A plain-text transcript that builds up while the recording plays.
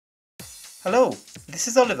Hello, this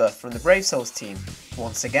is Oliver from the Brave Souls team.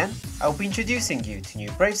 Once again, I will be introducing you to new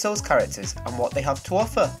Brave Souls characters and what they have to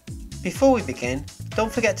offer. Before we begin,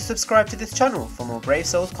 don't forget to subscribe to this channel for more Brave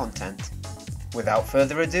Souls content. Without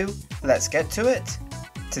further ado, let's get to it.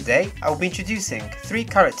 Today, I will be introducing 3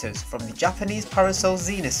 characters from the Japanese Parasol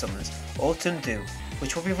Zenith Summons Autumn Dew,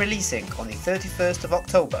 which will be releasing on the 31st of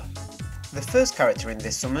October. The first character in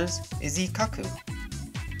this summons is Ikkaku.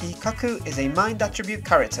 Ikkaku is a mind attribute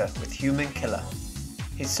character with human killer.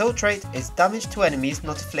 His soul trait is damage to enemies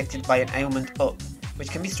not afflicted by an ailment up, which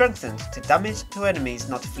can be strengthened to damage to enemies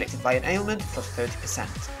not afflicted by an ailment plus 30%.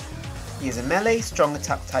 He is a melee strong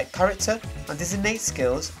attack type character and his innate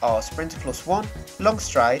skills are sprint plus 1, long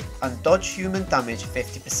stride and dodge human damage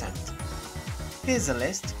 50%. Here's a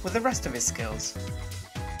list with the rest of his skills.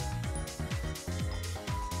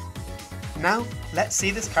 Now let's see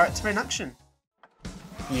this character in action.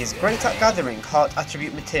 He is great at gathering heart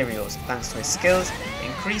attribute materials thanks to his skills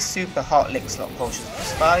Increased Super Heart Link Slot Potions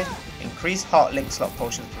plus 5, Increased Heart Link Slot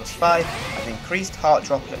Potions plus 5 and Increased Heart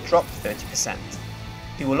Droplet Drop 30%.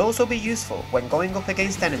 He will also be useful when going up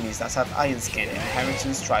against enemies that have Iron Skin in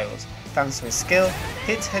Inheritance Trials thanks to his skill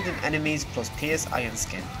Hit Hidden Enemies plus Pierce Iron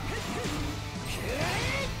Skin.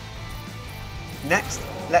 Next,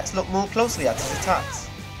 let's look more closely at his attacks.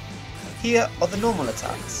 Here are the normal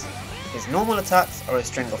attacks. His normal attacks are a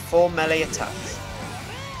string of 4 melee attacks.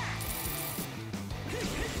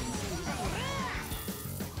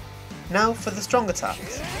 Now for the strong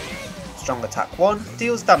attacks. Strong attack 1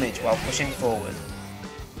 deals damage while pushing forward.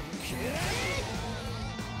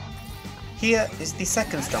 Here is the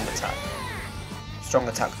second strong attack. Strong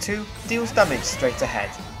attack 2 deals damage straight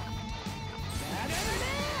ahead.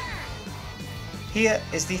 Here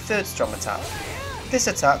is the third strong attack. This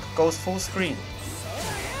attack goes full screen.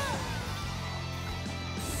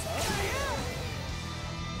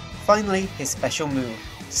 Finally, his special move,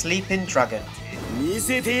 Sleeping Dragon.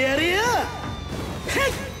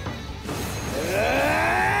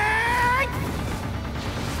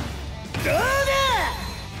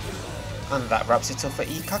 And that wraps it up for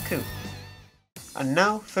Ikkaku. And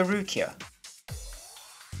now for Rukia.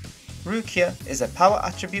 Rukia is a power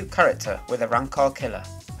attribute character with a Rancor killer.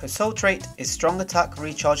 Her soul trait is strong attack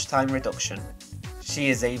recharge time reduction. She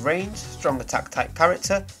is a ranged, strong attack type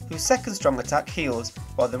character whose second strong attack heals,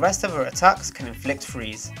 while the rest of her attacks can inflict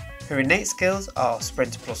freeze. Her innate skills are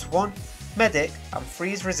Sprint plus 1, Medic and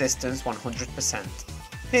Freeze Resistance 100%.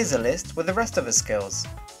 Here's a list with the rest of her skills.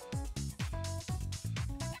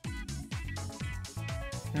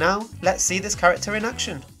 Now let's see this character in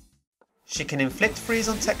action. She can inflict freeze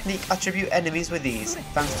on technique attribute enemies with ease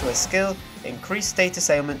thanks to her skill Increased Status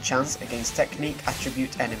Ailment Chance against technique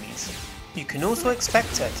attribute enemies. You can also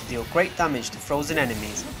expect her to deal great damage to frozen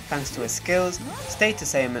enemies thanks to her skills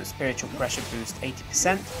Status Ailment Spiritual Pressure Boost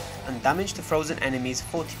 80% and damage to frozen enemies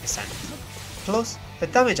 40%. Plus, her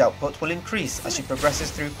damage output will increase as she progresses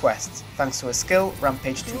through quests thanks to her skill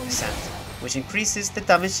Rampage 2%, which increases the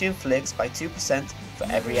damage she inflicts by 2% for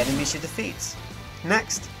every enemy she defeats.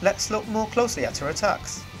 Next, let's look more closely at her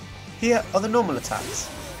attacks. Here are the normal attacks.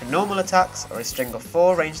 Her normal attacks are a string of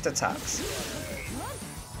 4 ranged attacks.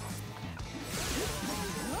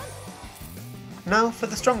 Now for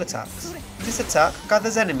the strong attacks. This attack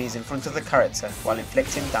gathers enemies in front of the character while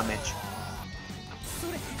inflicting damage.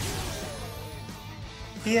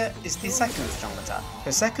 Here is the second strong attack.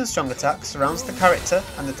 Her second strong attack surrounds the character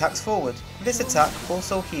and attacks forward. This attack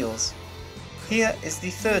also heals. Here is the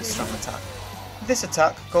third strong attack. This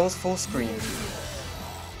attack goes full screen.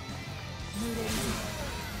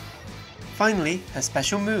 Finally, her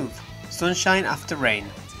special move, Sunshine After Rain.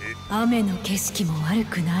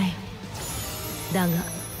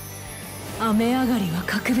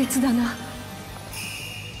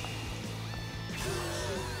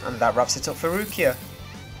 And that wraps it up for Rukia.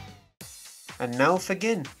 And now for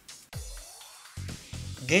Gin.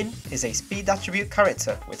 Gin is a speed attribute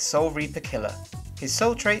character with Soul Reaper killer. His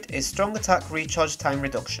soul trait is strong attack recharge time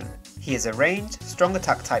reduction. He is a ranged, strong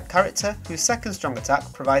attack type character whose second strong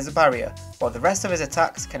attack provides a barrier, while the rest of his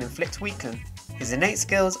attacks can inflict weaken. His innate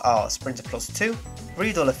skills are Sprinter plus 2,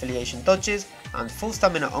 read all affiliation dodges, and full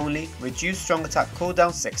stamina only, reduce strong attack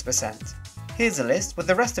cooldown 6%. Here's a list with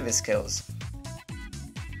the rest of his skills.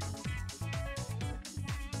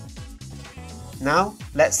 Now,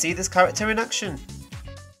 let's see this character in action.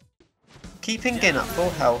 Keeping Gin at full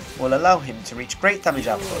health will allow him to reach great damage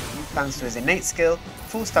output thanks to his innate skill,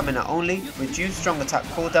 full stamina only, reduce strong attack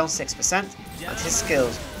cooldown 6%, and his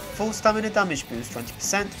skills, full stamina damage boost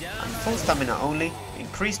 20% and full stamina only,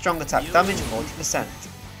 increase strong attack damage 40%.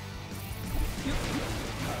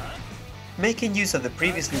 Making use of the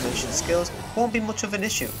previously mentioned skills won't be much of an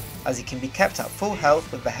issue, as he can be kept at full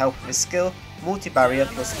health with the help of his skill Multi-Barrier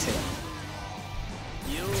 +2.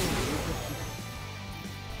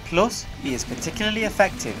 Plus, he is particularly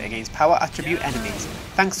effective against power attribute enemies,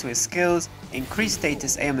 thanks to his skills increased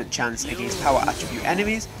status ailment chance against power attribute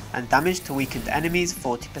enemies and damage to weakened enemies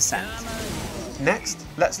 40%. Next,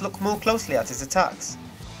 let's look more closely at his attacks.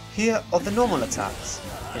 Here are the normal attacks.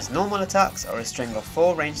 His normal attacks are a string of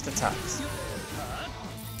 4 ranged attacks.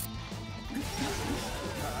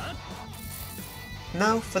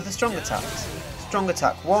 Now for the strong attacks. Strong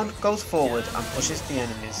attack 1 goes forward and pushes the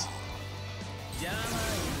enemies.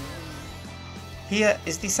 Here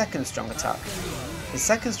is the second strong attack. His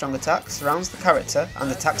second strong attack surrounds the character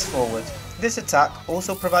and attacks forward. This attack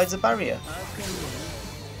also provides a barrier.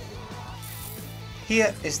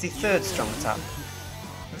 Here is the third strong attack.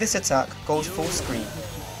 This attack goes full screen.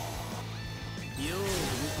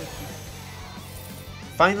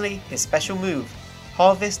 Finally, his special move,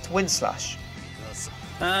 Harvest Wind Slash.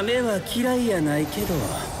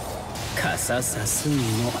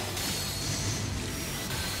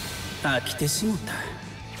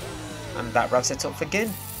 And that wraps it up for Gin.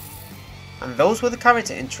 And those were the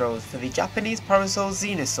character intros for the Japanese Parasol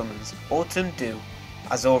Zenith Summons Autumn Dew.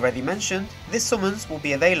 As already mentioned, this summons will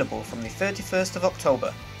be available from the 31st of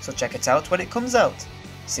October, so check it out when it comes out.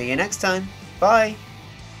 See you next time, bye!